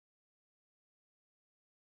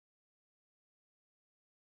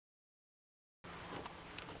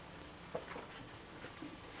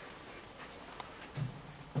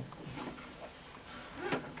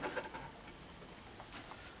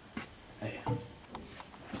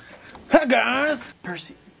Hey guys!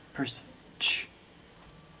 Percy, shh.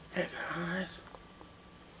 Hey guys.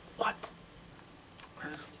 What?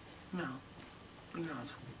 You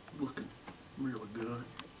guys looking really good.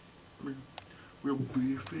 Real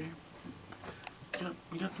beefy.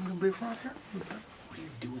 You got some good beef right here? What are you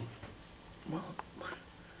doing? Well,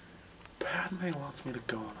 Padme wants me to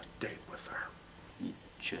go on a date with her. You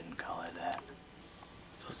shouldn't call her that.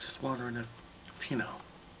 So I was just wondering if you know,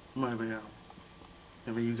 maybe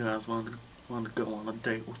you guys want to go on a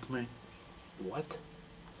date with me. What?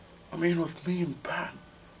 I mean, with me and Pam.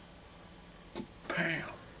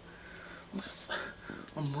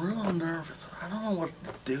 I'm real nervous. I don't know what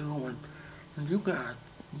to do, and you guys,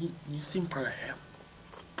 you seem pretty hip,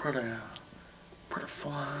 pretty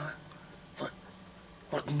fly,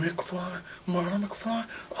 like McFly, Marty McFly.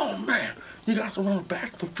 Oh man, you guys are on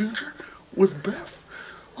Back to the Future with Biff.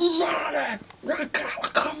 Marty, you gotta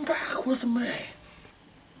come back with me.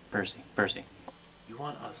 Percy, you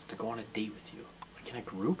want us to go on a date with you, like in a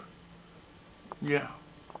group? Yeah.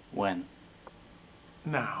 When?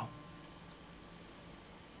 Now.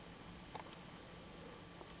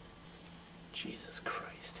 Jesus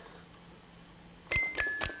Christ.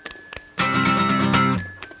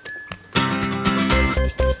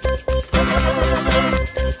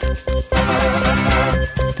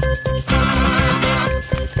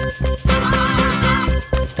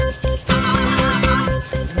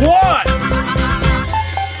 What?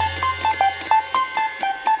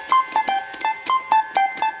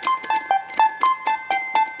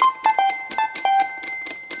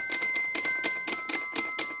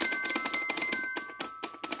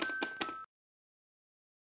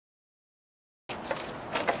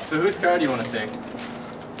 So whose car do you want to take?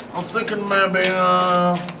 I was thinking maybe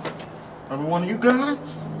one of you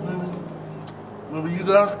guys? Maybe you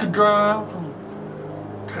guys could drive.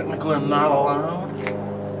 Technically, I'm not allowed.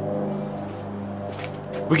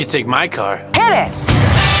 We could take my car. Hit it!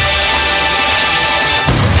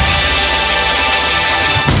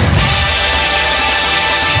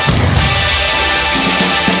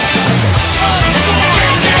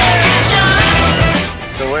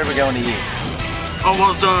 So where are we going to eat? I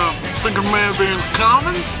was thinking maybe in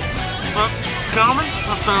Commons? Commons?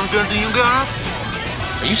 That sounds good to you guys?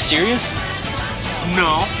 Are you serious?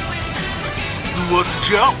 No. What's a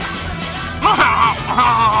joke?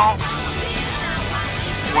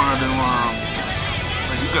 Where do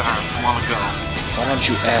you guys want to go? Why don't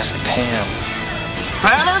you ask Pam?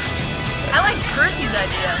 Paris? I like Percy's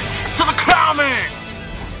idea. To the Commons!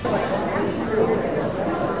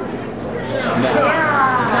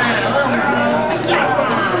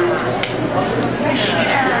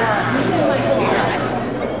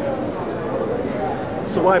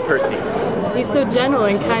 So why Percy? He's so gentle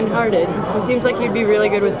and kind-hearted. He seems like he'd be really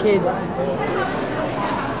good with kids.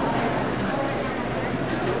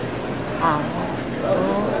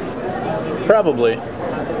 Probably.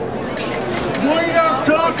 What are you guys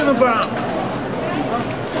talking about?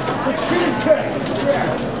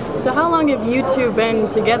 So how long have you two been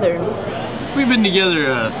together? We've been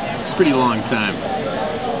together a pretty long time.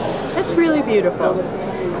 That's really beautiful.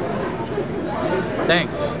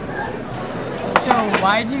 Thanks. So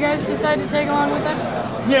why did you guys decide to take along with us?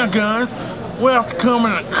 Yeah, guys. We have to come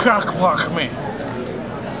in and cock block me.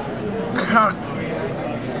 Cock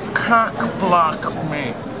block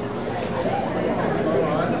me.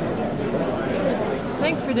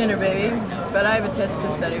 Thanks for dinner, baby, but I have a test to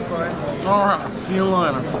study for. Alright, see you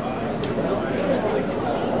later.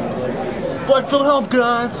 Thanks for the help,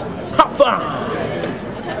 guys. High five!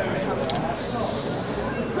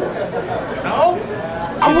 No?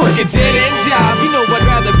 I work a dead-end job, you know I'd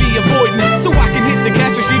rather be avoiding it, so I can hit the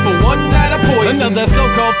cash machine for one night of poison. Another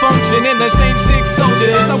so-called function in the same 6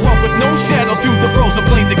 soldiers. I walk with no shadow through the frozen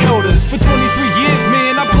plain Dakotas. For 23 years,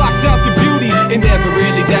 man, I blocked out the beauty in every